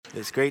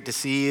It's great to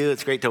see you.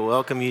 It's great to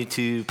welcome you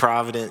to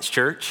Providence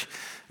Church.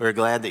 We're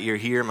glad that you're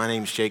here. My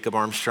name's Jacob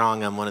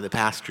Armstrong. I'm one of the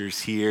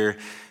pastors here.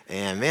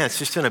 And man, it's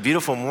just been a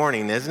beautiful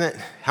morning, isn't it?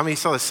 How many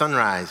saw the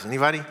sunrise?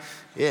 Anybody?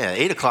 Yeah,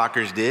 8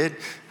 o'clockers did.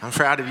 I'm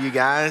proud of you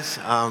guys.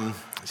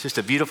 It's just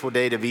a beautiful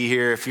day to be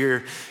here. If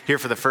you're here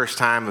for the first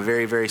time, a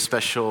very, very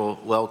special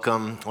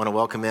welcome. I want to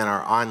welcome in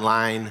our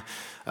online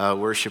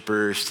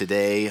worshipers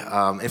today.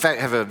 In fact,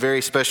 I have a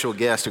very special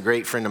guest, a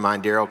great friend of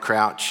mine, Daryl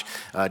Crouch.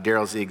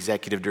 Daryl's the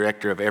executive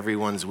director of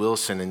Everyone's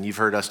Wilson, and you've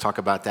heard us talk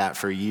about that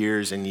for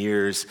years and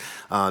years.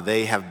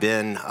 They have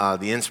been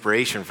the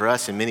inspiration for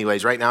us in many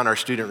ways. Right now in our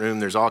student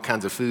room, there's all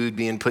kinds of food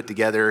being put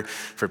together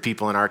for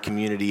people in our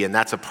community, and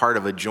that's a part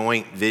of a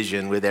joint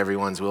vision with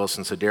Everyone's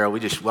Wilson. So Daryl, we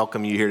just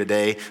welcome you here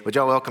today. Would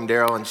y'all welcome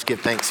Daryl and just give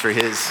thanks for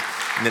his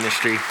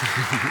ministry?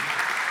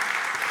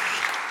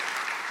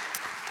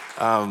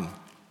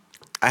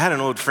 I had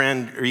an old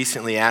friend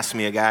recently ask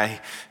me, a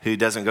guy who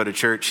doesn't go to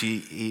church,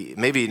 he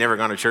maybe he'd never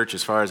gone to church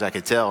as far as I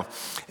could tell,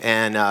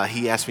 and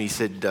he asked me, he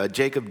said,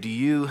 Jacob, do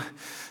you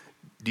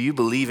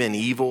believe in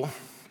evil?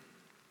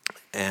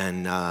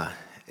 And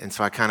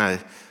so I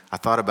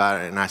thought about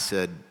it, and I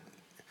said,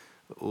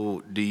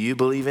 well, do you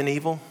believe in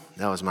evil?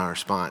 That was my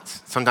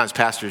response. Sometimes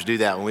pastors do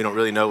that when we don't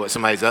really know what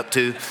somebody's up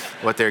to,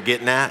 what they're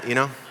getting at, you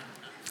know?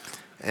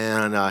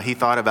 And he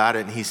thought about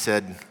it, and he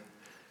said,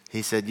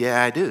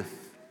 yeah, I do.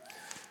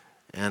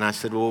 And I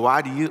said, well,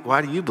 why do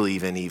you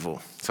believe in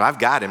evil? So I've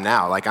got him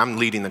now, like I'm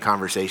leading the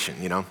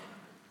conversation, you know?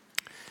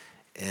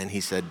 And he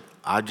said,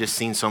 I've just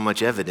seen so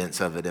much evidence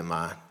of it in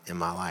my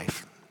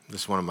life.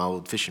 This is one of my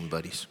old fishing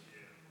buddies.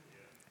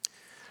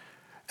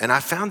 And I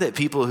found that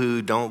people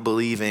who don't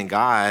believe in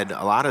God,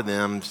 a lot of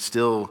them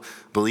still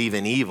believe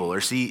in evil or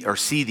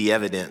see the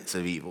evidence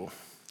of evil.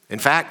 In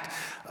fact,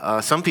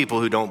 some people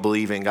who don't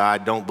believe in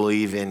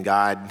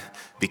God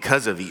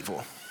because of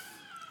evil.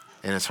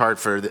 And it's hard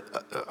for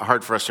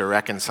us to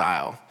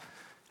reconcile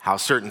how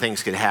certain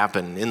things could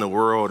happen in the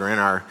world or in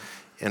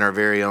our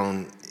very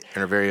own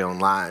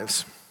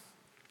lives.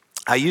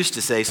 I used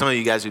to say, some of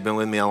you guys who've been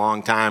with me a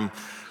long time,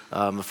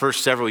 the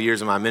first several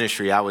years of my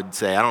ministry, I would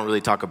say, I don't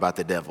really talk about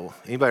the devil.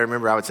 Anybody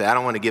remember? I would say, I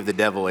don't want to give the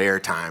devil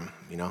airtime.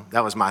 You know,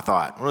 that was my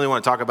thought. I don't really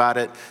want to talk about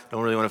it.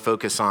 Don't really want to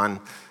focus on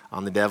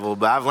the devil.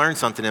 But I've learned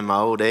something in my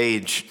old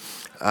age,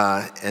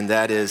 and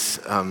that is,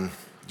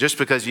 just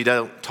because you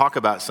don't talk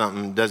about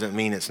something doesn't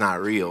mean it's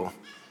not real.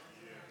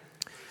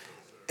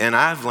 And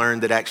I've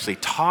learned that actually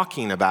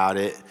talking about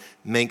it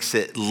makes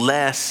it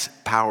less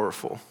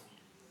powerful.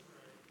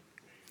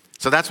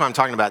 So that's what I'm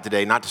talking about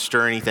today, not to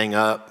stir anything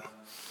up.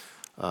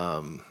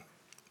 The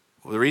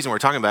reason we're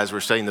talking about it is we're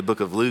studying the book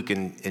of Luke,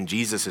 and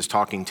Jesus is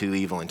talking to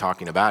evil and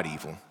talking about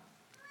evil.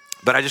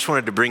 But I just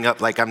wanted to bring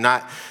up, like, I'm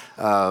not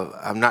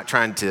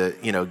trying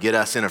to, get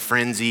us in a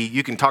frenzy.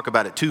 You can talk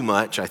about it too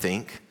much, I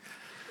think.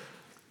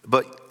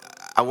 But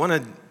I want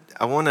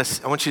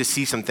you to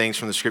see some things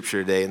from the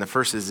scripture today. And the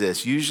first is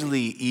this.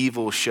 Usually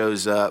evil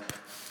shows up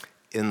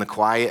in the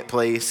quiet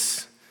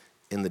place,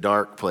 in the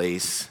dark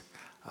place,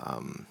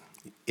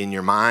 in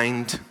your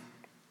mind,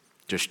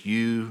 just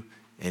you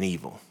and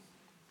evil.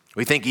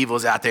 We think evil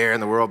is out there in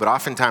the world, but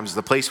oftentimes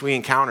the place we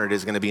encounter it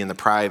is going to be in the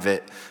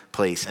private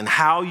place. And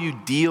how you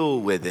deal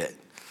with it,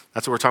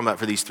 that's what we're talking about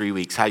for these 3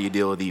 weeks, how you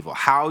deal with evil.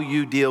 How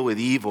you deal with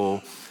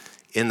evil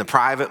in the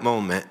private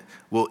moment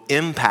will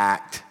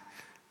impact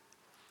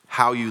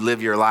how you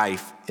live your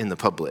life in the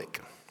public.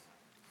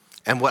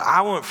 And what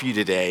I want for you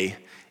today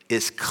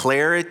is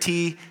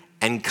clarity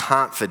and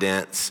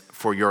confidence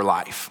for your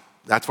life.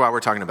 That's why we're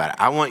talking about it.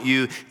 I want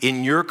you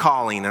in your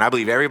calling, and I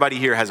believe everybody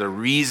here has a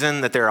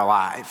reason that they're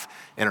alive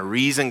and a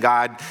reason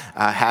God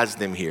has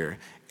them here.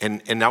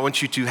 And I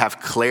want you to have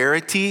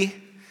clarity,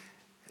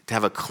 to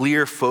have a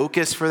clear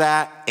focus for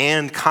that,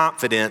 and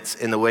confidence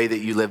in the way that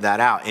you live that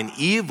out. And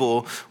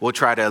evil will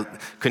try to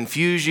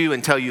confuse you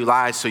and tell you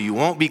lies so you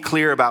won't be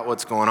clear about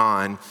what's going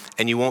on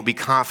and you won't be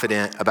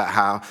confident about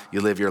how you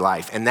live your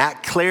life. And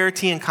that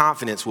clarity and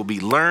confidence will be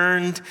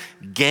learned,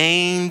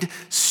 gained,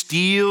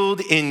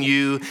 instilled in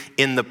you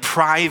in the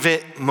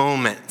private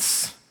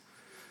moments.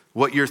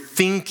 What you're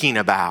thinking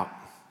about,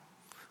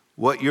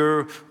 what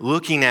you're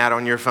looking at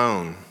on your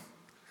phone,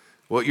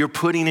 what you're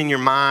putting in your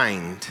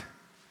mind,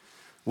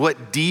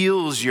 what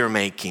deals you're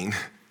making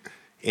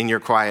in your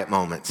quiet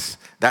moments.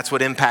 That's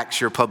what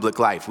impacts your public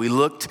life. We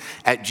looked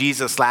at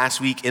Jesus last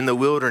week in the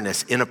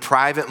wilderness, in a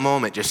private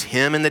moment, just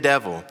him and the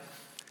devil.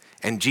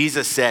 And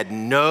Jesus said,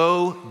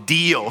 no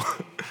deal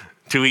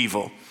to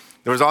evil.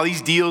 There was all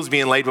these deals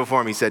being laid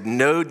before him. He said,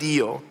 no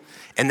deal.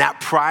 And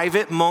that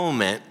private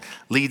moment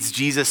leads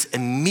Jesus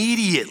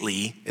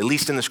immediately, at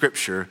least in the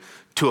scripture,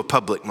 to a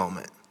public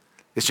moment.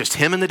 It's just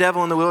him and the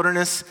devil in the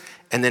wilderness,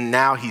 and then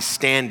now he's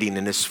standing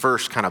in his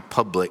first kind of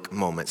public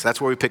moments.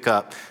 That's where we pick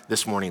up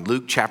this morning,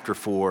 Luke chapter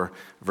 4,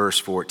 verse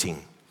 14.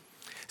 It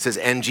says,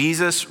 and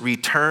Jesus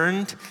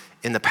returned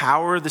in the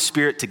power of the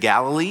Spirit to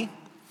Galilee,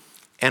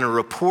 and a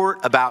report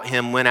about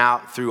him went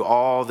out through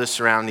all the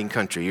surrounding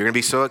country. You're going to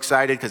be so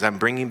excited because I'm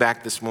bringing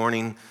back this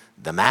morning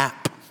the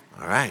map.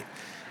 All right.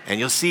 And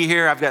you'll see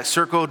here I've got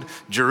circled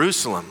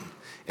Jerusalem.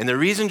 And the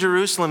reason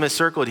Jerusalem is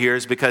circled here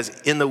is because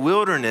in the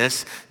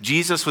wilderness,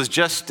 Jesus was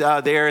just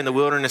there in the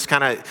wilderness,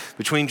 kind of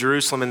between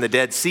Jerusalem and the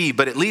Dead Sea.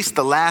 But at least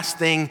the last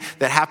thing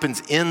that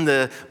happens in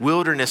the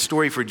wilderness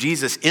story for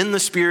Jesus, in the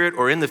spirit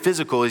or in the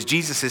physical, is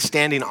Jesus is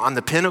standing on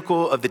the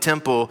pinnacle of the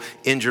temple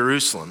in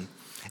Jerusalem.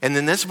 And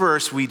then this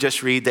verse, we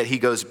just read that he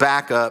goes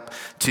back up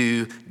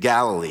to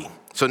Galilee.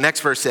 So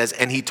next verse says,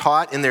 and he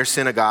taught in their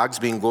synagogues,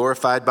 being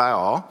glorified by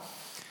all.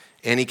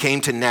 And he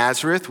came to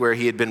Nazareth, where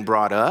he had been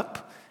brought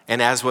up.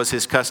 And as was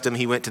his custom,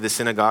 he went to the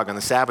synagogue on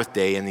the Sabbath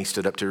day, and he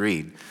stood up to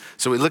read.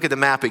 So we look at the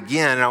map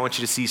again, and I want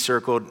you to see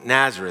circled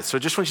Nazareth. So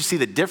I just want you to see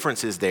the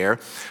differences there.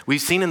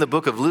 We've seen in the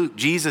book of Luke,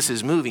 Jesus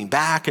is moving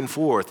back and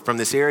forth from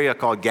this area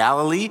called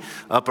Galilee,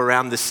 up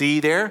around the sea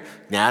there,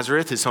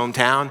 Nazareth, his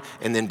hometown,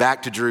 and then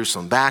back to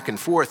Jerusalem, back and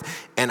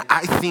forth. And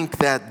I think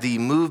that the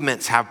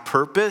movements have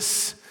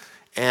purpose,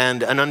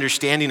 and an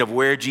understanding of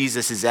where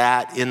Jesus is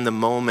at in the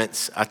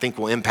moments, I think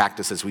will impact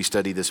us as we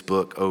study this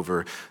book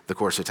over the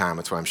course of time.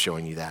 That's why I'm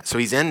showing you that. So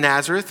he's in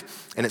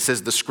Nazareth, and it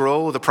says the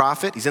scroll of the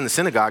prophet, he's in the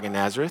synagogue in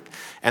Nazareth,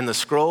 and the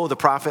scroll of the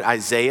prophet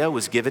Isaiah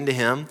was given to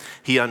him.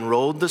 He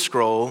unrolled the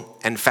scroll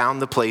and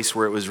found the place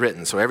where it was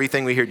written. So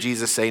everything we hear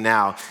Jesus say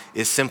now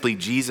is simply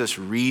Jesus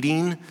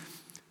reading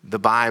the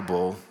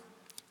Bible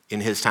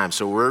in his time.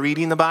 So we're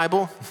reading the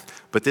Bible,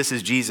 but this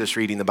is Jesus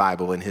reading the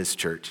Bible in his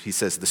church. He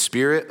says, the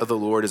Spirit of the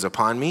Lord is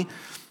upon me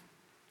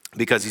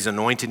because he's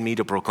anointed me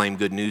to proclaim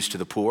good news to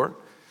the poor.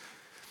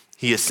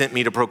 He has sent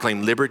me to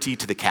proclaim liberty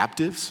to the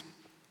captives,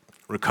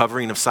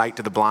 recovering of sight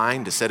to the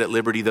blind, to set at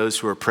liberty those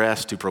who are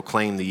oppressed, to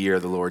proclaim the year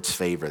of the Lord's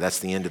favor. That's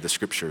the end of the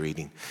scripture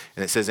reading.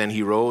 And it says, and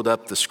he rolled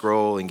up the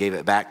scroll and gave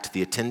it back to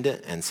the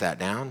attendant and sat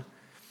down.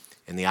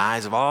 And the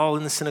eyes of all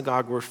in the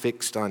synagogue were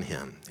fixed on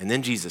him. And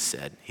then Jesus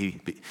said, he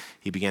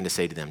began to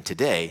say to them,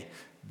 today,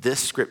 this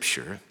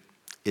scripture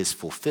is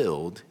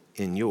fulfilled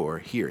in your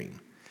hearing.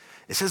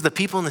 It says the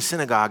people in the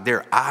synagogue,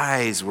 their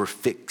eyes were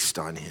fixed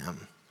on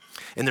him.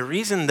 And the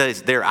reason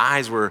that their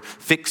eyes were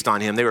fixed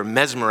on him, they were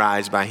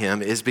mesmerized by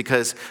him, is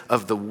because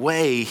of the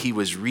way he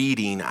was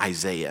reading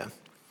Isaiah.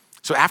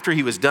 So after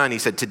he was done, he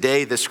said,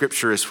 today the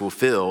scripture is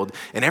fulfilled.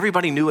 And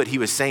everybody knew what he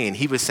was saying.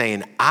 He was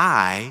saying,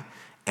 I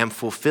am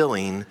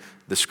fulfilling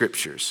the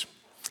scriptures.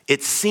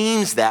 It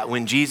seems that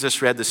when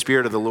Jesus read, the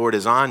Spirit of the Lord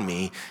is on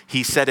me,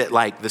 he said it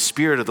like, the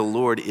Spirit of the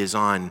Lord is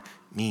on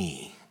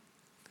me.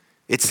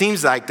 It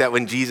seems like that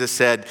when Jesus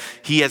said,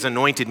 he has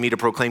anointed me to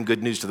proclaim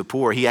good news to the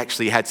poor, he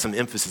actually had some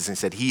emphasis and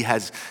said, he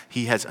has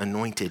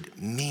anointed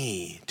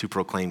me to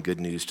proclaim good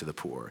news to the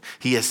poor.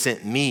 He has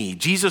sent me.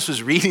 Jesus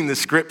was reading the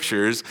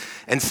scriptures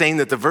and saying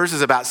that the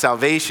verses about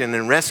salvation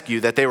and rescue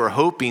that they were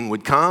hoping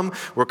would come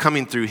were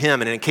coming through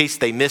him. And in case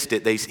they missed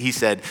it, he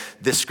said,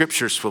 this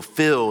scripture is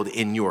fulfilled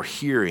in your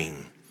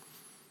hearing.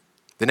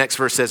 The next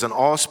verse says, and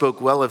all spoke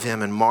well of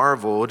him and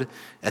marveled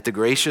at the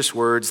gracious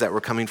words that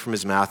were coming from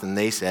his mouth. And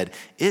they said,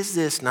 is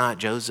this not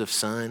Joseph's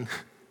son?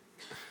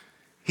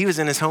 He was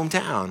in his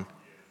hometown.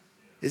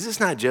 Is this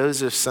not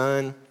Joseph's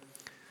son?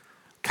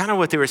 Kind of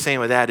what they were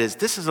saying with that is,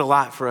 this is a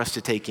lot for us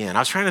to take in. I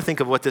was trying to think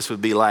of what this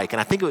would be like. And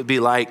I think it would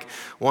be like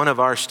one of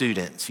our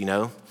students,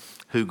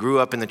 who grew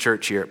up in the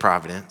church here at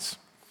Providence.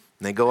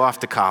 And they go off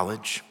to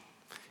college.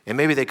 And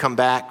maybe they come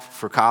back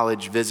for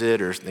college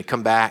visit, or they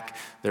come back,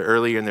 they're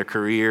earlier in their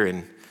career,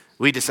 and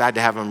we decide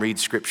to have them read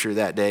scripture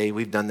that day.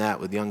 We've done that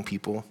with young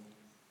people.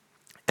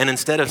 And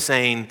instead of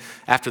saying,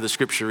 after the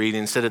scripture reading,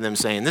 instead of them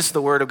saying, this is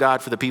the word of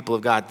God for the people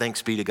of God,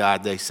 thanks be to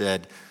God, they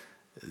said,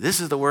 this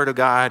is the word of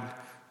God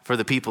for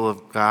the people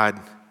of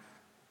God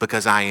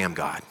because I am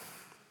God.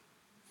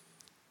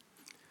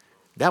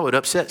 That would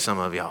upset some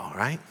of y'all,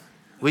 right?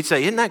 We'd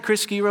say, isn't that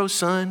Chris Giro's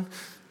son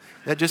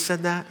that just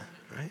said that?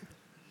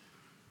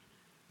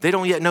 They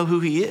don't yet know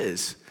who he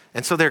is.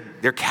 And so they're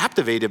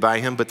captivated by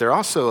him, but they're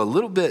also a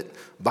little bit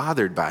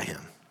bothered by him.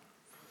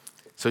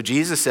 So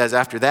Jesus says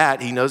after that,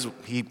 they knows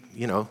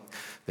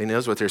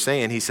what they're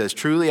saying. He says,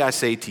 truly I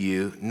say to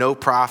you, no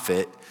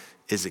prophet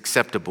is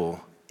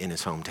acceptable in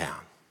his hometown.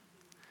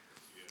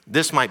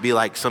 This might be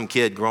like some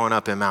kid growing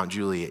up in Mount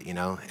Juliet,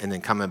 and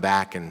then coming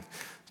back and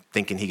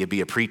thinking he could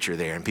be a preacher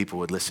there and people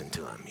would listen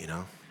to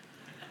him,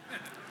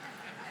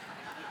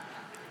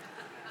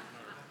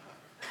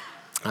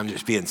 I'm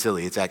just being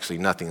silly. It's actually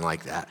nothing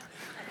like that.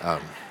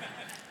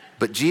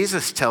 But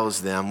Jesus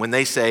tells them, when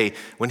he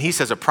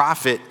says a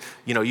prophet,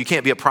 you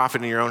can't be a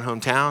prophet in your own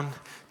hometown.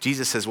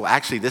 Jesus says, well,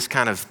 actually, this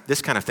kind of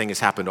thing has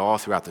happened all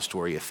throughout the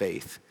story of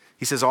faith.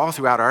 He says, all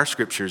throughout our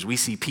scriptures, we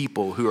see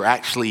people who are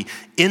actually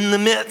in the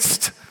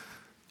midst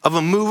of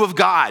a move of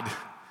God,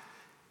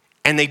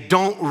 and they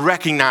don't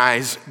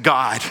recognize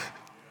God.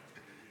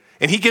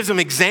 And he gives them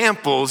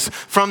examples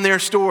from their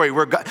story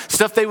where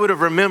stuff they would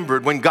have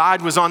remembered when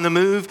God was on the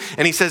move.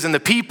 And he says, and the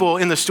people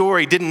in the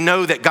story didn't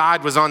know that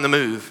God was on the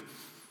move.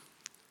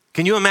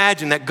 Can you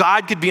imagine that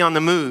God could be on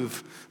the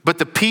move, but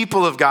the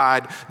people of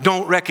God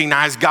don't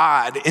recognize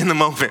God in the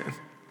moment?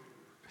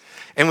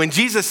 And when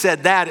Jesus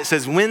said that, it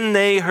says, when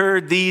they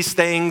heard these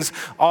things,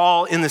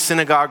 all in the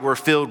synagogue were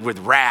filled with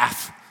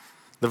wrath.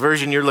 The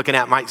version you're looking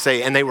at might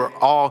say, and they were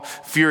all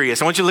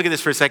furious. I want you to look at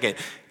this for a second.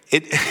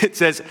 it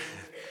says,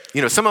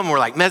 some of them were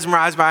like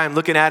mesmerized by him,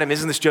 looking at him,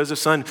 isn't this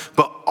Joseph's son?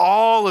 But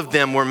all of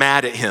them were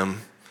mad at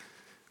him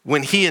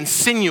when he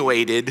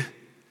insinuated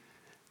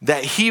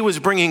that he was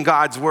bringing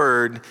God's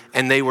word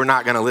and they were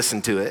not going to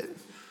listen to it.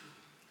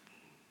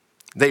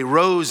 They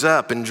rose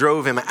up and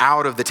drove him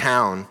out of the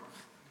town,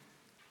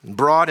 and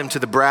brought him to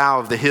the brow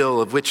of the hill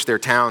of which their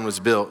town was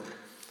built,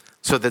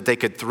 so that they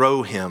could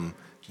throw him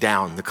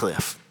down the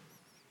cliff.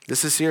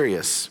 This is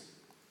serious.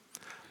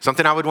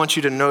 Something I would want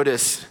you to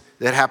notice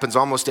that happens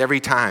almost every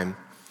time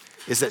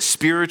is that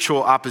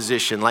spiritual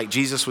opposition, like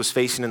Jesus was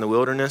facing in the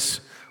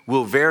wilderness,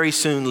 will very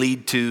soon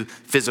lead to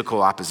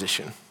physical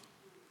opposition.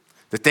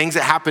 The things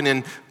that happen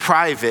in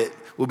private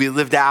will be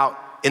lived out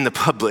in the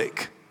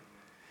public.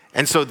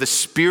 And so the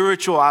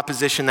spiritual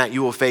opposition that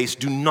you will face,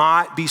 do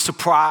not be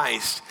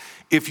surprised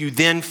if you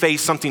then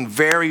face something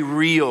very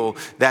real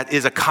that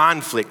is a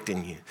conflict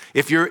in you.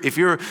 If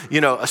you're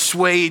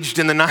assuaged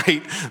in the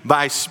night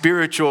by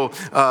spiritual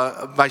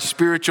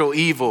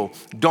evil,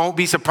 don't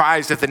be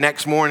surprised if the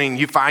next morning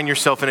you find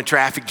yourself in a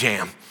traffic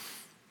jam.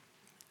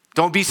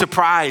 Don't be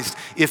surprised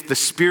if the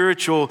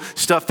spiritual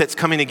stuff that's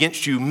coming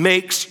against you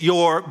makes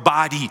your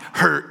body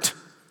hurt.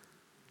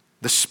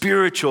 The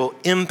spiritual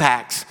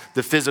impacts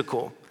the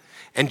physical.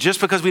 And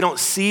just because we don't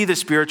see the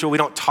spiritual, we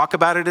don't talk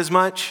about it as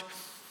much,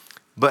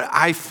 but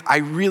I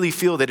really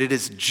feel that it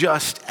is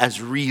just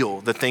as real,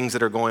 the things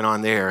that are going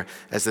on there,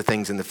 as the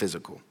things in the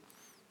physical.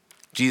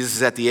 Jesus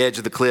is at the edge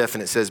of the cliff,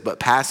 and it says, but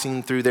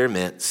passing through their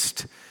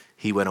midst,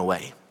 he went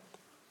away.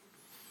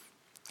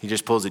 He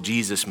just pulls a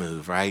Jesus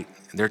move, right?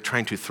 They're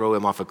trying to throw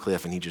him off a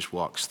cliff, and he just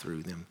walks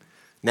through them.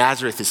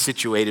 Nazareth is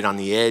situated on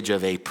the edge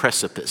of a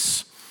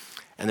precipice.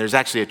 And there's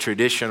actually a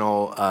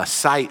traditional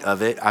site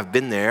of it. I've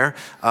been there.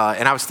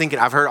 And I was thinking,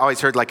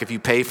 always heard like if you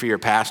pay for your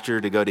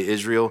pastor to go to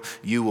Israel,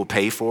 you will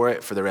pay for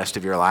it for the rest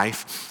of your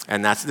life.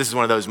 And this is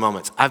one of those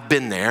moments. I've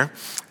been there.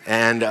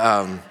 And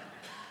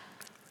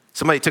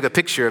somebody took a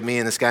picture of me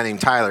and this guy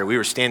named Tyler. We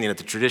were standing at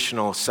the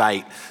traditional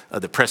site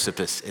of the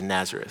precipice in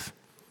Nazareth.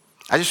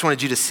 I just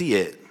wanted you to see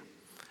it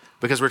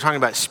because we're talking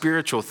about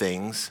spiritual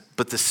things,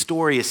 but the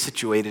story is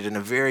situated in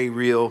a very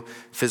real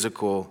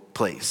physical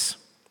place.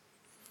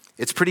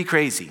 It's pretty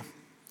crazy.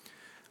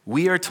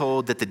 We are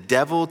told that the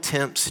devil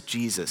tempts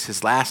Jesus,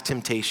 his last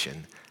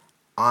temptation,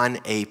 on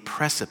a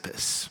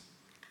precipice.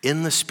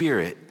 In the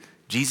spirit,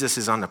 Jesus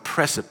is on a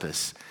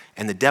precipice,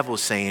 and the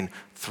devil's saying,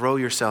 throw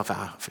yourself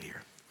out of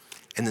here.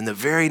 And then the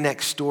very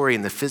next story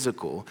in the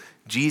physical,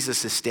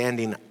 Jesus is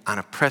standing on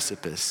a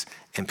precipice,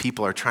 and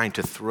people are trying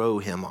to throw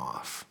him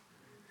off.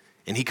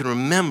 And he can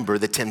remember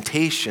the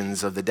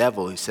temptations of the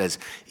devil who says,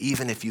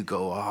 even if you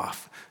go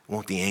off,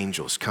 won't the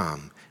angels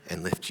come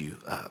and lift you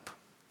up?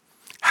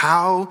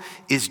 How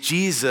is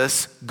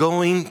Jesus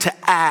going to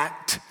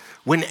act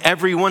when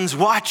everyone's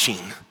watching?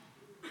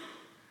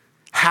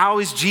 How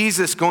is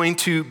Jesus going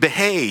to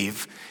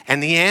behave?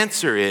 And the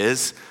answer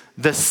is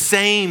the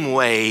same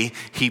way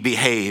he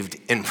behaved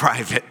in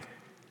private.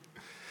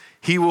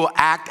 He will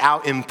act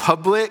out in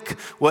public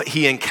what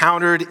he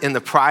encountered in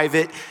the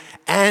private,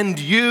 and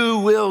you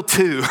will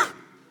too.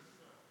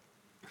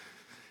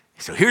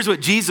 So here's what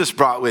Jesus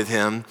brought with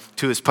him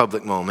to his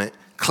public moment: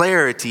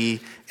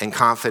 clarity and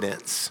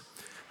confidence.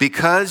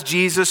 Because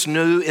Jesus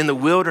knew in the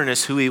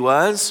wilderness who he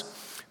was,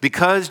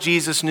 because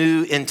Jesus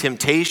knew in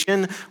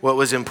temptation what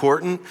was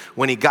important,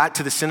 when he got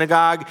to the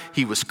synagogue,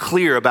 he was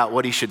clear about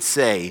what he should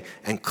say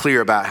and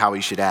clear about how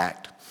he should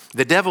act.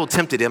 The devil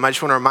tempted him. I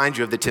just want to remind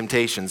you of the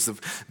temptations.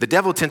 The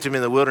devil tempted him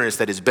in the wilderness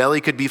that his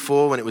belly could be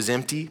full when it was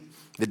empty.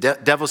 The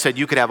devil said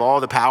you could have all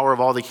the power of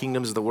all the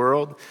kingdoms of the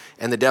world.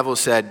 And the devil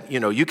said,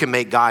 you can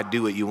make God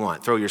do what you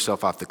want. Throw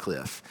yourself off the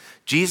cliff.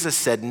 Jesus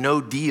said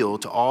no deal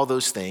to all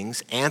those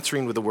things,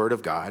 answering with the word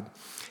of God.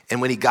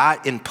 And when he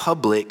got in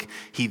public,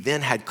 he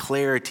then had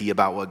clarity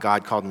about what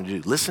God called him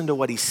to do. Listen to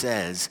what he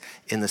says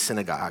in the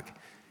synagogue.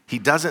 He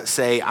doesn't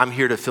say, I'm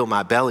here to fill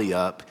my belly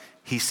up.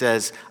 He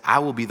says, I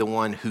will be the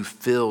one who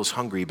fills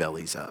hungry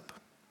bellies up.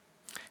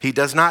 He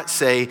does not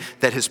say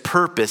that his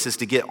purpose is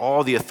to get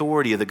all the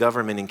authority of the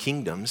government and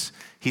kingdoms.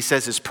 He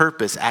says his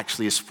purpose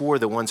actually is for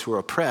the ones who are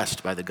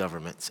oppressed by the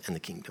governments and the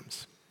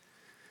kingdoms.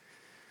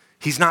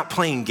 He's not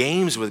playing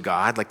games with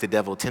God like the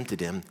devil tempted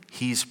him.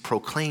 He's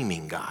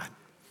proclaiming God.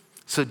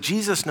 So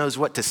Jesus knows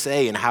what to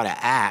say and how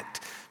to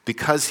act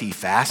because he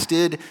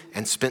fasted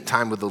and spent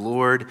time with the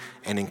Lord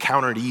and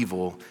encountered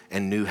evil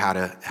and knew how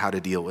to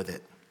deal with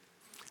it.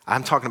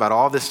 I'm talking about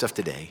all this stuff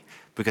today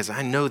because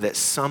I know that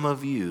some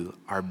of you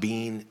are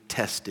being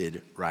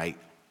tested right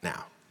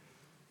now.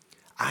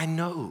 I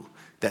know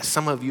that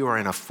some of you are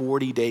in a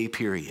 40-day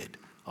period,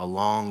 a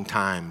long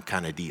time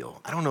kind of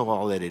deal. I don't know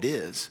all that it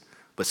is,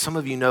 but some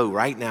of you know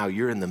right now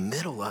you're in the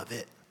middle of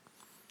it.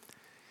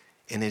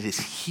 And it is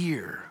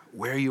here,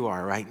 where you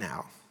are right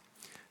now,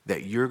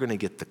 that you're going to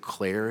get the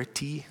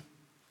clarity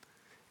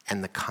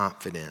and the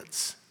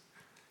confidence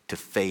to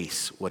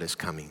face what is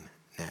coming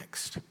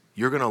next.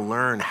 You're going to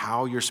learn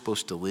how you're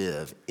supposed to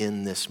live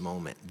in this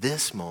moment.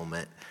 This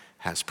moment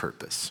has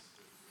purpose.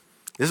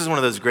 This is one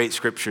of those great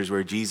scriptures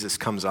where Jesus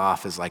comes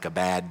off as like a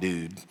bad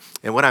dude.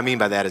 And what I mean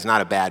by that is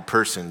not a bad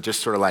person,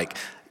 just sort of like,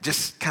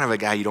 just kind of a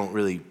guy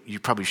you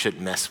probably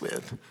shouldn't mess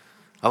with.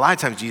 A lot of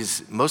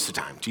times most of the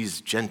time, Jesus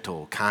is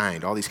gentle,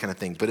 kind, all these kind of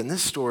things. But in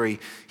this story,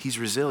 he's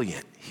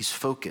resilient, he's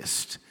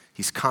focused,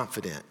 he's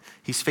confident,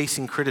 he's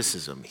facing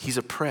criticism, he's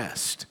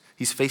oppressed,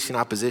 he's facing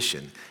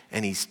opposition,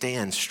 and he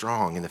stands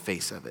strong in the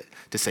face of it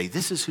to say,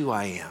 this is who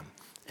I am,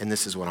 and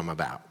this is what I'm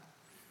about.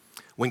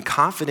 When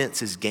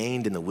confidence is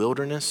gained in the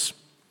wilderness,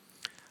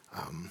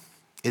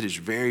 it is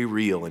very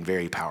real and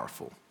very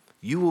powerful.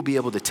 You will be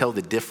able to tell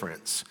the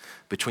difference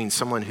between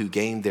someone who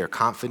gained their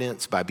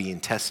confidence by being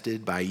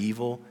tested by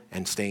evil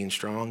and staying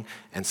strong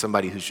and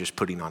somebody who's just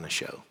putting on a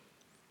show.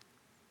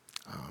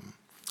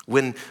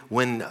 When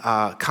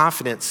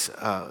confidence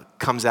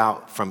comes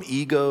out from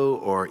ego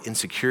or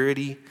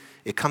insecurity,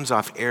 it comes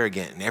off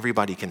arrogant and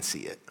everybody can see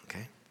it,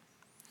 okay?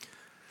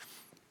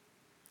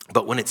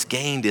 But when it's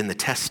gained in the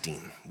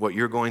testing, what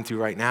you're going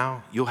through right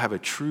now, you'll have a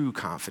true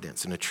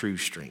confidence and a true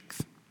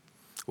strength.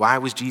 Why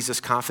was Jesus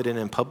confident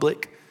in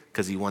public?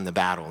 Because he won the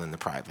battle in the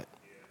private.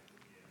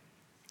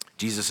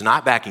 Jesus is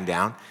not backing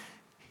down.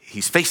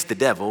 He's faced the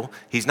devil.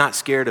 He's not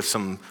scared of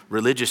some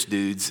religious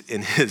dudes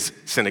in his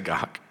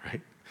synagogue,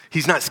 right?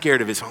 He's not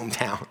scared of his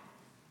hometown.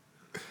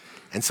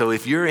 And so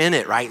if you're in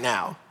it right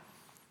now,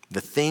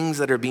 the things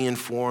that are being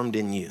formed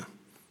in you,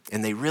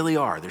 and they really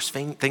are, there's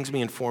things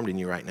being formed in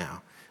you right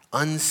now,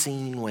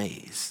 unseen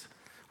ways,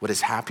 what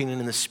is happening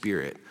in the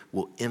spirit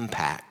will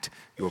impact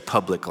your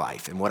public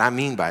life. And what I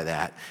mean by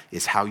that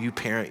is how you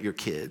parent your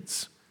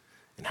kids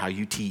and how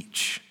you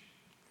teach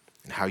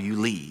and how you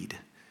lead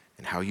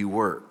and how you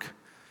work.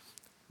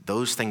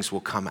 Those things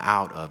will come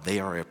out of, they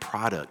are a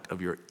product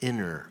of your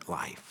inner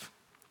life.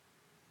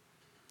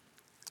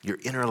 Your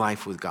inner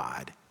life with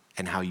God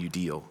and how you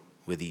deal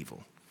with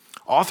evil.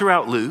 All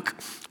throughout Luke,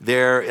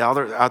 all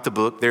throughout the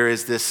book, there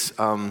is this,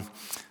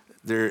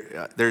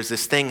 there's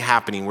this thing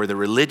happening where the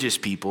religious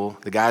people,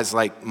 the guys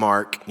like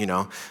Mark,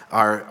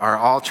 are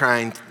all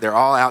they're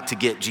all out to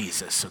get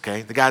Jesus,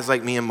 okay? The guys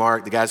like me and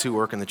Mark, the guys who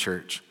work in the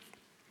church.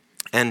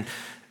 And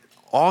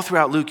all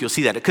throughout Luke, you'll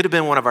see that. It could have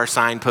been one of our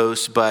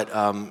signposts, but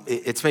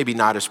it's maybe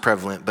not as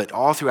prevalent. But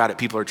all throughout it,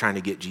 people are trying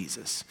to get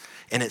Jesus.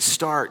 And it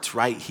starts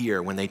right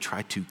here when they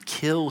try to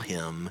kill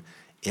him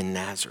in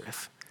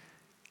Nazareth.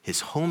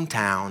 His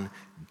hometown,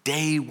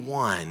 day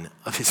one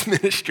of his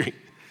ministry.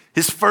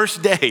 His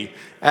first day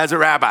as a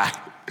rabbi.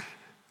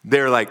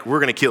 They're like, we're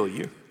going to kill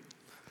you.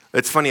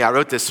 It's funny, I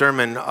wrote this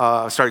sermon,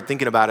 started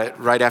thinking about it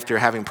right after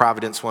having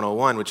Providence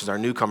 101, which is our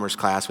newcomers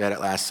class. We had it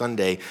last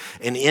Sunday.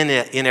 And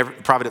in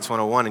Providence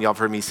 101, and y'all have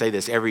heard me say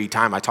this every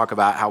time I talk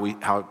about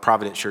how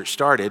Providence Church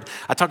started,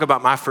 I talk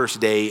about my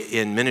first day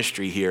in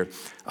ministry here,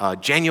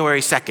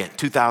 January 2nd,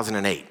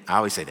 2008. I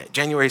always say that,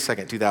 January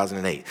 2nd,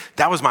 2008.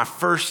 That was my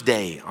first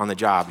day on the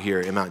job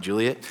here in Mount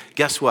Juliet.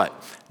 Guess what?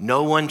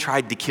 No one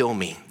tried to kill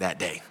me that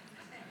day.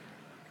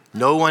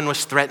 No one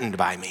was threatened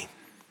by me.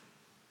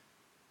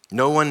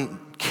 No one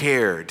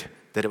cared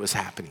that it was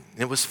happening.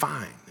 It was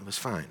fine. It was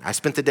fine. I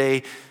spent the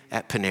day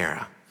at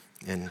Panera,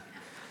 and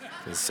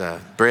this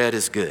bread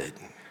is good.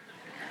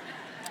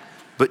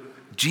 But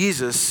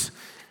Jesus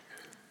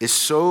is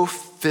so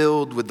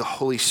filled with the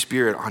Holy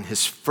Spirit on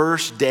his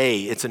first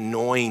day, it's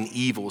annoying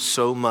evil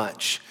so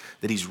much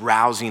that he's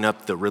rousing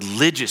up the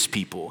religious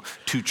people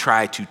to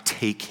try to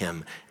take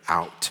him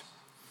out.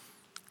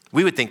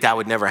 We would think that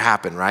would never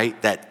happen,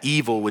 right? That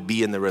evil would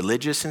be in the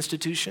religious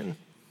institution,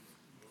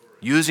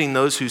 using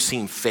those who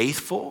seem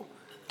faithful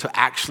to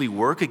actually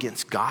work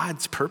against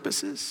God's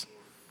purposes.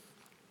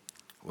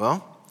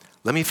 Well,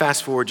 let me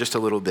fast forward just a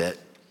little bit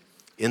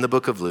in the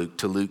book of Luke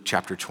to Luke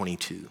chapter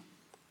 22.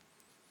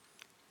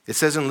 It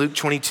says in Luke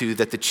 22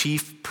 that the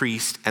chief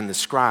priest and the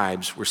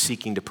scribes were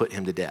seeking to put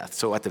him to death.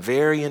 So at the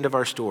very end of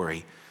our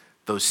story,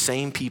 those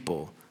same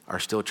people are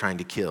still trying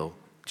to kill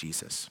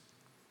Jesus.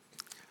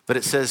 But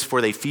it says,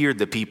 for they feared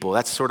the people.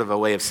 That's sort of a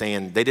way of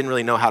saying they didn't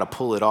really know how to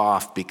pull it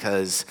off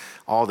because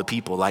all the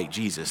people like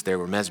Jesus, they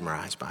were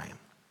mesmerized by him.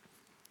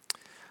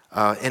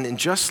 And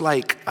just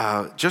like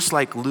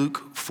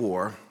Luke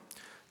 4,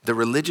 the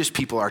religious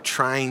people are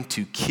trying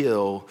to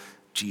kill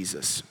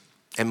Jesus.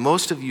 And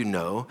most of you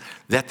know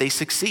that they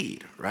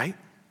succeed, right?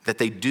 That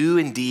they do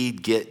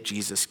indeed get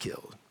Jesus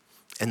killed.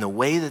 And the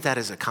way that that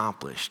is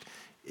accomplished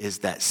is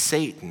that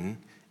Satan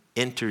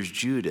enters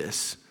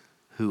Judas,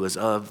 who was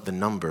of the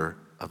number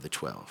of the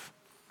 12.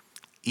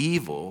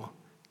 Evil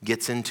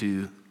gets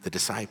into the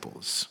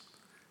disciples.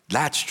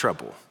 That's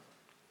trouble.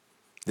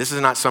 This is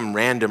not some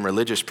random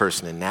religious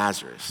person in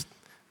Nazareth.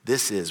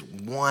 This is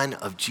one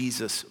of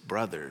Jesus'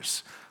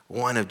 brothers,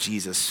 one of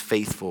Jesus'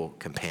 faithful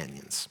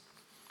companions.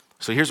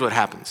 So here's what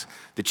happens.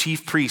 The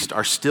chief priests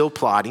are still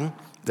plotting.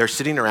 They're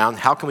sitting around.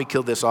 How can we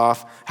kill this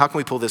off? How can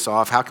we pull this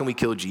off? How can we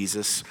kill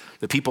Jesus?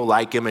 The people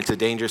like him. It's a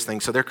dangerous thing.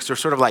 So they're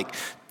sort of like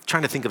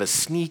trying to think of a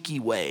sneaky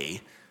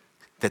way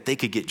that they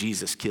could get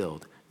Jesus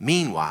killed.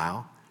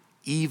 Meanwhile,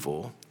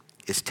 evil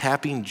is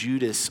tapping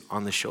Judas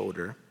on the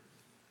shoulder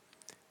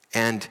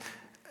and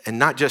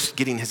not just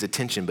getting his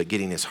attention, but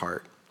getting his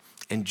heart.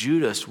 And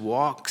Judas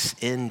walks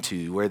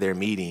into where they're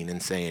meeting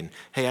and saying,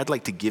 hey, I'd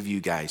like to give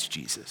you guys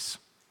Jesus.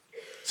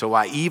 So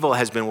while evil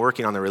has been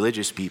working on the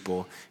religious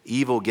people,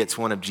 evil gets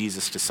one of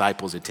Jesus'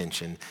 disciples'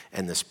 attention,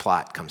 and this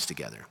plot comes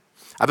together.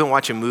 I've been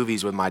watching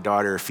movies with my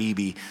daughter,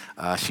 Phoebe.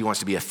 She wants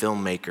to be a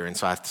filmmaker, and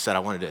so I said I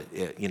wanted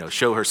to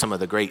show her some of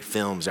the great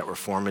films that were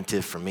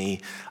formative for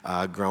me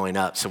growing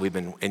up. So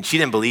and she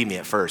didn't believe me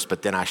at first,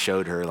 but then I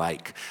showed her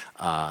like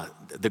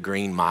The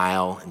Green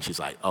Mile, and she's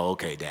like, oh,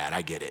 okay, Dad,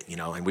 I get it.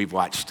 And we've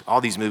watched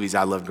all these movies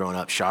I loved growing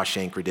up,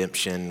 Shawshank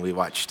Redemption. We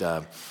watched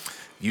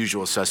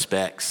Usual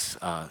Suspects.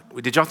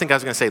 Did y'all think I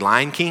was going to say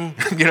Lion King?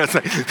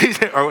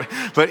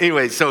 But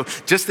anyway, so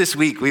just this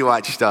week we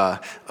watched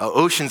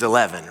Ocean's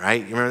 11,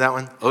 right? You remember that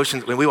one?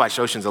 We watched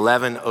Ocean's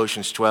 11,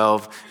 Ocean's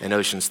 12, and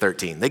Ocean's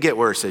 13. They get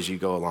worse as you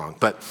go along.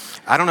 But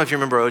I don't know if you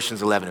remember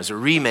Ocean's 11. It was a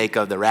remake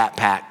of the Rat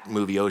Pack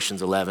movie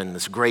Ocean's 11,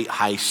 this great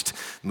heist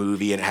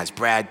movie, and it has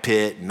Brad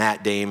Pitt, and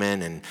Matt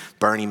Damon, and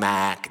Bernie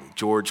Mac, and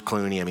George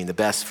Clooney. I mean, the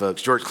best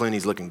folks. George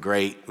Clooney's looking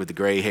great with the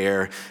gray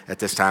hair at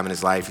this time in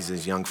his life. He's in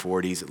his young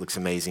 40s. It looks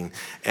amazing.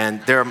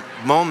 And there are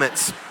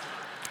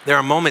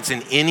moments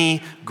in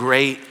any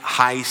great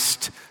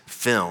heist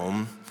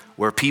film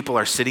where people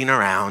are sitting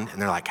around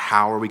and they're like,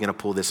 how are we going to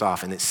pull this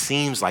off? And it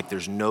seems like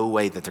there's no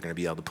way that they're going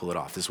to be able to pull it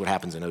off. This is what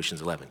happens in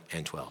Ocean's 11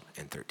 and 12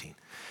 and 13.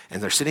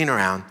 And they're sitting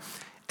around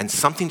and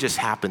something just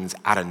happens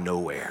out of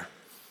nowhere,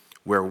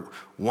 where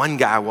one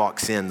guy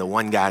walks in, the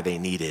one guy they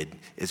needed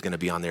is going to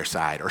be on their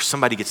side. Or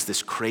somebody gets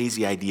this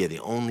crazy idea,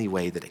 the only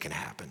way that it can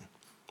happen.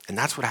 And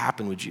that's what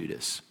happened with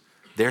Judas.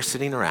 They're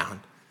sitting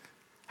around.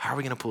 How are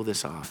we going to pull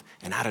this off?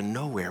 And out of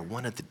nowhere,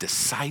 one of the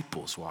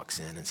disciples walks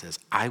in and says,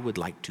 I would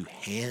like to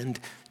hand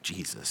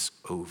Jesus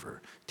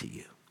over to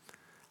you.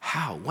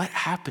 How? What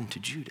happened to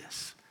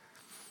Judas?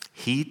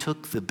 He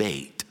took the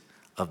bait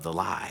of the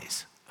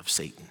lies of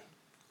Satan.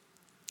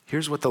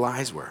 Here's what the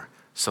lies were.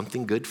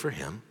 Something good for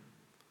him,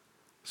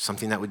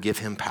 something that would give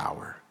him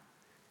power,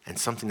 and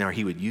something where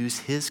he would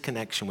use his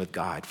connection with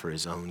God for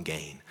his own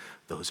gain.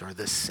 Those are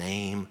the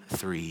same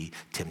three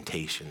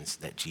temptations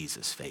that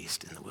Jesus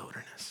faced in the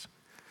wilderness,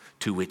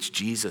 to which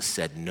Jesus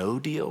said, no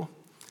deal.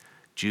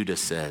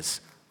 Judas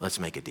says, let's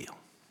make a deal.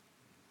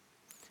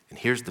 And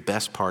here's the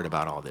best part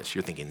about all this.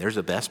 You're thinking, there's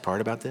a best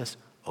part about this?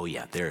 Oh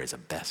yeah, there is a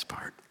best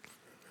part.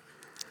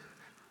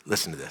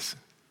 Listen to this.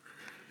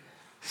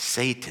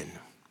 Satan,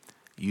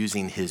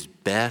 using his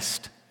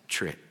best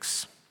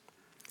tricks,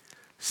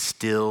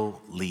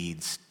 still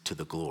leads to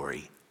the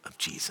glory of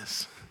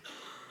Jesus.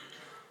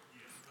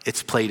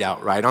 It's played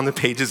out right on the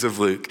pages of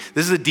Luke.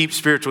 This is a deep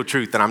spiritual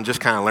truth that I'm just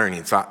kind of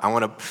learning, so I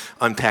want to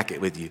unpack it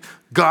with you.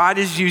 God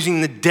is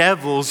using the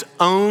devil's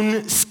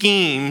own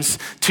schemes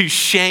to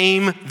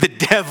shame the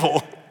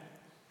devil.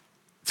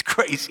 It's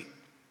crazy.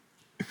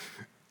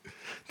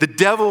 The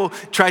devil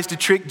tries to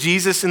trick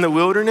Jesus in the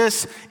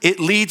wilderness.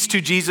 It leads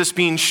to Jesus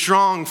being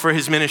strong for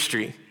his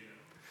ministry.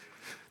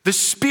 The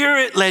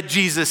Spirit led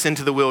Jesus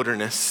into the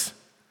wilderness.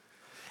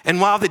 And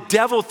while the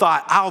devil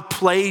thought, I'll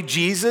play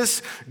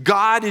Jesus,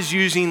 God is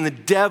using the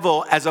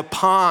devil as a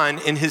pawn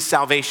in his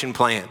salvation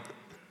plan.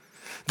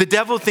 The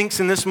devil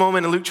thinks in this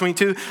moment in Luke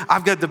 22,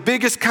 I've got the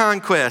biggest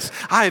conquest.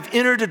 I have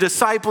entered a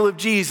disciple of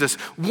Jesus,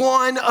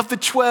 one of the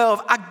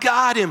 12. I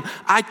got him.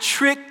 I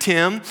tricked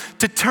him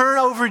to turn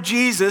over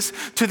Jesus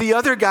to the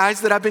other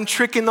guys that I've been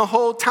tricking the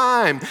whole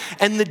time.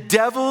 And the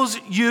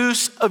devil's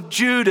use of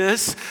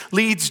Judas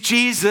leads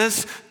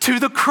Jesus to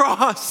the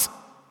cross.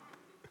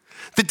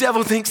 The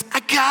devil thinks, I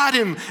got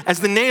him,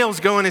 as the nails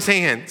go in his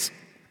hands.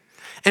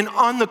 And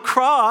on the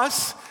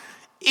cross,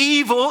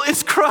 evil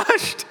is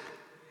crushed.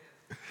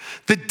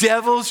 The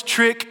devil's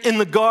trick in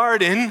the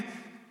garden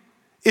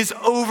is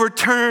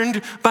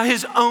overturned by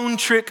his own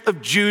trick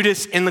of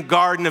Judas in the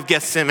Garden of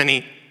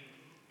Gethsemane.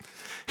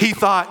 He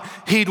thought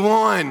he'd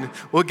won.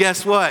 Well,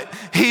 guess what?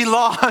 He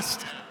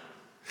lost.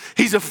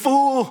 He's a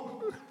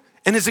fool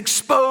and is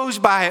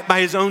exposed by it,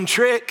 by his own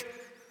trick.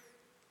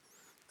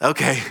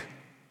 Okay.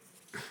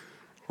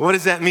 What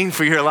does that mean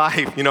for your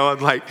life? I'm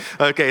like,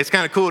 okay, it's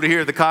kind of cool to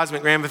hear the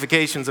cosmic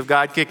ramifications of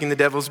God kicking the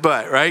devil's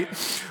butt, right?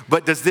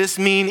 But does this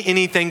mean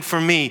anything for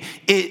me?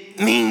 It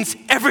means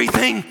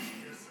everything. Yes,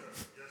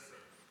 sir. Yes, sir.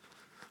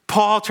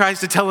 Paul tries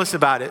to tell us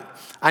about it.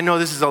 I know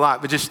this is a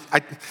lot, but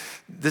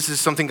this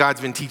is something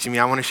God's been teaching me.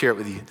 I want to share it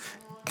with you.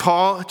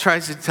 Paul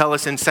tries to tell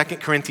us in 2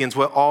 Corinthians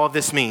what all of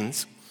this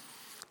means.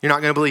 You're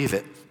not going to believe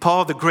it.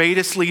 Paul, the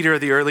greatest leader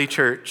of the early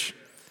church,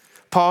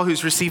 Paul,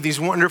 who's received these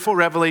wonderful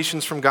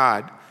revelations from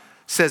God,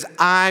 says,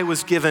 I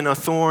was given a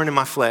thorn in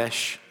my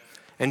flesh.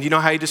 And you know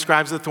how he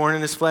describes the thorn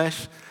in his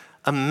flesh?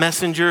 A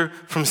messenger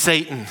from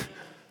Satan.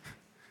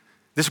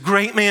 This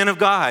great man of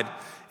God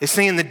is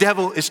saying the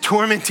devil is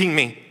tormenting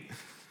me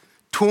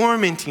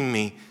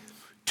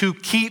to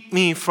keep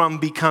me from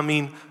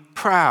becoming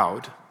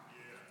proud.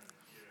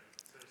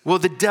 Well,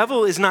 the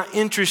devil is not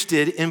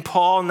interested in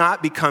Paul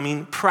not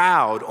becoming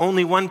proud.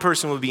 Only one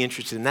person would be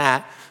interested in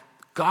that,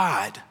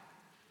 God.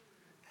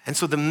 And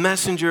so the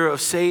messenger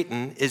of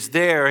Satan is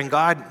there, and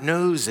God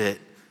knows it.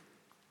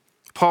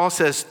 Paul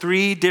says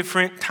 3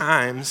 different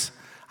times,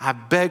 I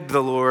begged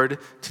the Lord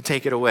to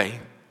take it away.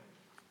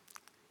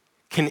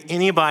 Can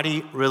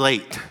anybody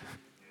relate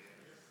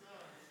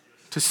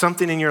to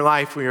something in your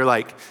life where you're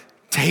like,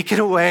 take it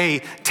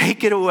away,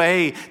 take it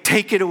away,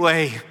 take it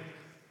away?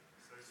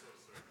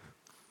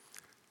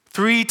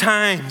 3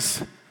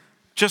 times,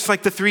 just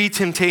like the 3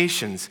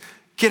 temptations.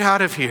 Get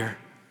out of here.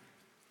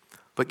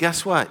 But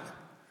guess what?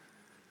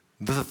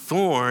 The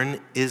thorn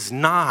is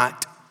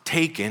not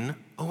taken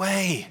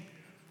away.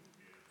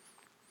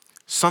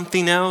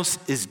 Something else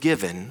is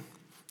given,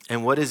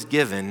 and what is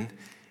given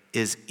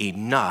is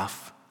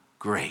enough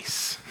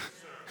grace.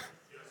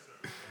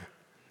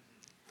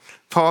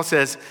 Paul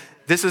says,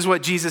 this is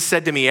what Jesus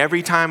said to me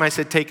every time I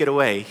said, take it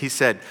away. He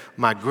said,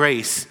 my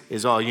grace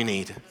is all you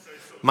need.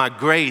 My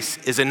grace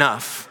is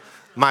enough.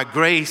 My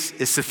grace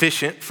is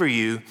sufficient for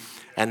you.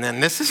 And then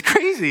this is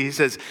crazy. He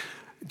says,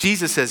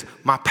 Jesus says,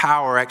 my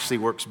power actually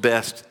works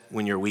best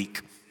when you're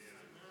weak.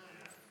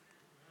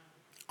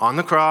 On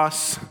the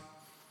cross,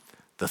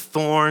 the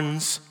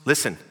thorns,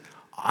 listen,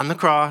 on the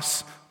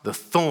cross, the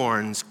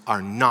thorns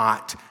are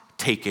not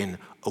taken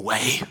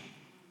away.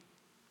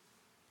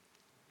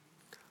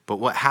 But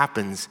what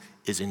happens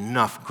is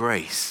enough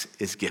grace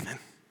is given.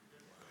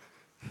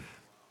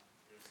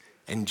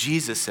 And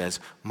Jesus says,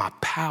 my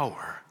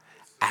power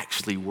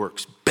actually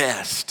works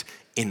best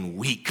in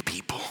weak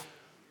people.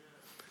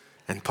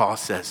 And Paul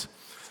says,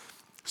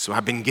 so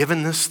I've been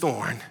given this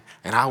thorn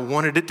and I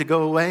wanted it to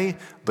go away,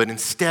 but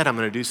instead I'm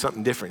going to do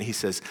something different. He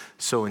says,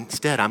 so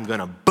instead I'm going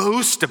to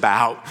boast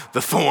about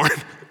the thorn.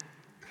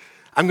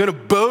 I'm going to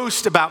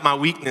boast about my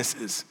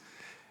weaknesses.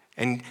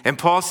 And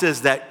Paul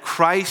says that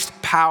Christ's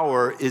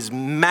power is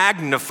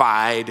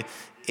magnified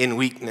in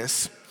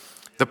weakness.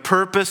 The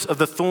purpose of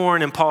the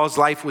thorn in Paul's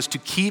life was to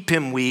keep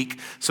him weak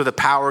so the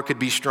power could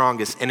be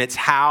strongest. And it's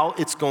how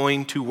it's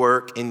going to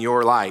work in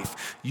your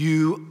life.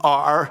 You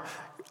are,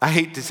 I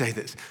hate to say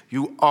this,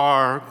 you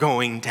are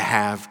going to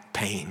have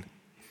pain.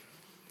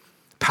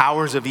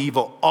 Powers of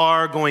evil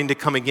are going to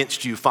come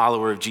against you,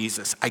 follower of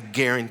Jesus. I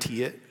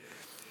guarantee it.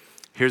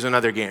 Here's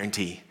another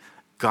guarantee.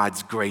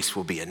 God's grace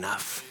will be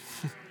enough.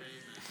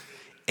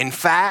 In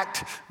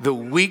fact, the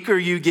weaker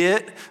you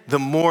get, the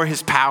more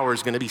his power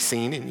is going to be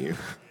seen in you.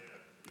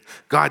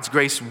 God's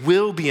grace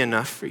will be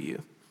enough for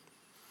you.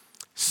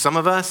 Some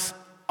of us,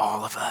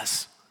 all of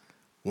us,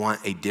 want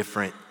a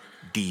different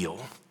deal.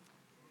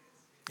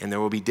 And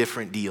there will be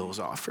different deals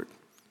offered.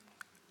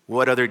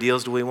 What other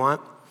deals do we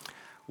want?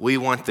 We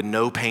want the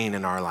no pain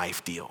in our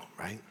life deal,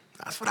 right?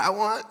 That's what I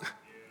want.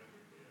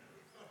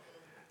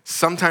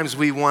 Sometimes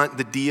we want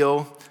the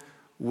deal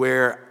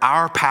where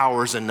our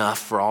power's enough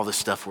for all the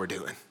stuff we're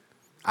doing.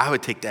 I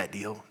would take that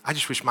deal. I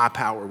just wish my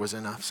power was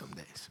enough some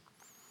days.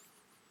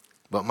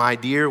 But my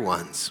dear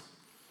ones,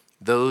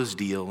 those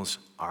deals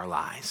are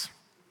lies.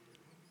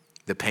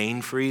 The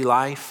pain-free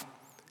life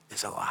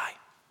is a lie.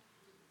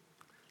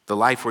 The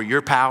life where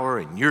your power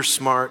and your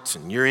smarts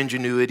and your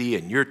ingenuity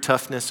and your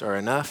toughness are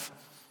enough,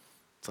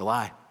 it's a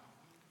lie.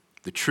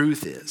 The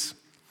truth is,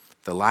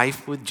 the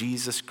life with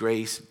Jesus'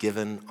 grace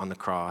given on the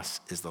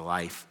cross is the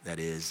life that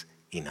is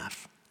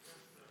enough.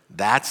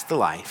 That's the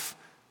life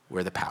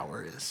where the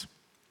power is.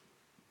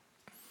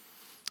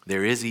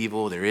 There is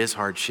evil, there is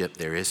hardship,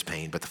 there is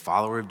pain, but the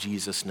follower of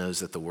Jesus knows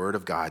that the word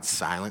of God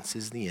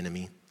silences the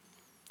enemy.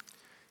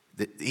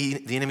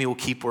 The enemy will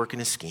keep working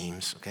his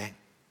schemes, okay?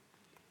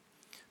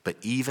 But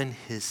even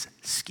his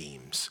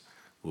schemes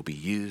will be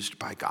used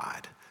by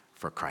God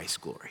for Christ's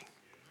glory.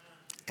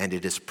 And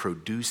it is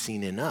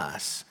producing in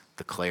us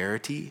the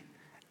clarity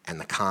and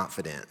the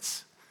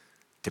confidence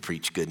to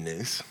preach good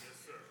news.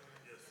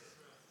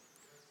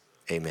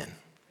 Amen.